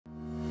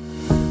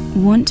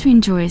Want to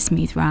enjoy a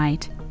smooth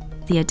ride?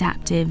 The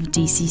adaptive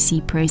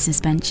DCC Pro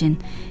suspension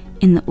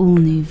in the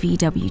all-new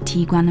VW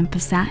Tiguan and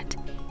Passat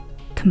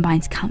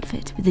combines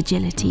comfort with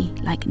agility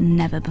like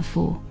never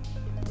before.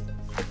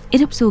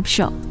 It absorbs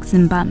shocks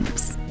and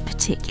bumps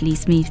particularly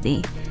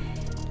smoothly.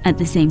 At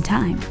the same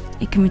time,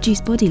 it can reduce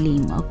body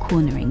lean while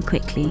cornering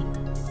quickly.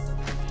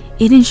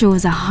 It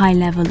ensures a high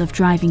level of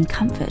driving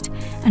comfort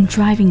and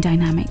driving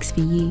dynamics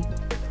for you.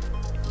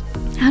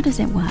 How does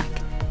it work?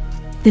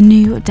 The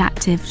new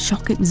adaptive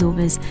shock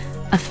absorbers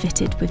are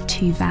fitted with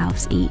 2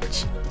 valves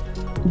each.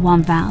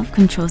 One valve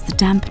controls the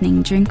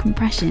dampening during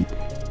compression.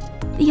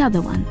 The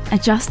other one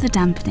adjusts the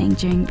dampening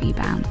during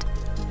rebound.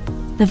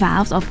 The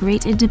valves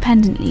operate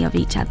independently of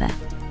each other.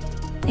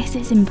 This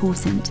is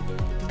important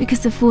because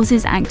the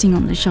forces acting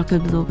on the shock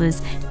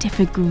absorbers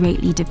differ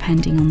greatly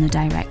depending on the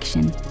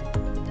direction.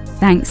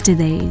 Thanks to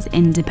those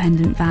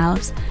independent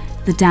valves,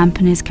 the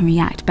dampeners can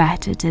react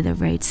better to the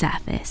road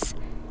surface.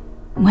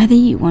 Whether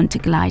you want to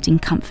glide in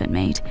comfort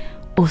mode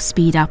or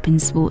speed up in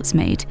sports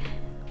mode,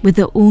 with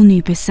the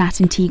all-new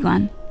Passat and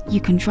Tiguan, you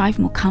can drive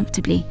more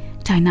comfortably,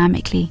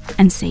 dynamically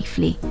and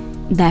safely.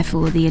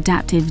 Therefore, the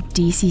adaptive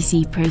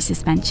DCC Pro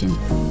suspension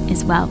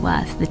is well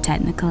worth the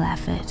technical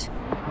effort.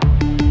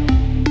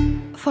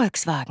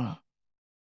 Volkswagen.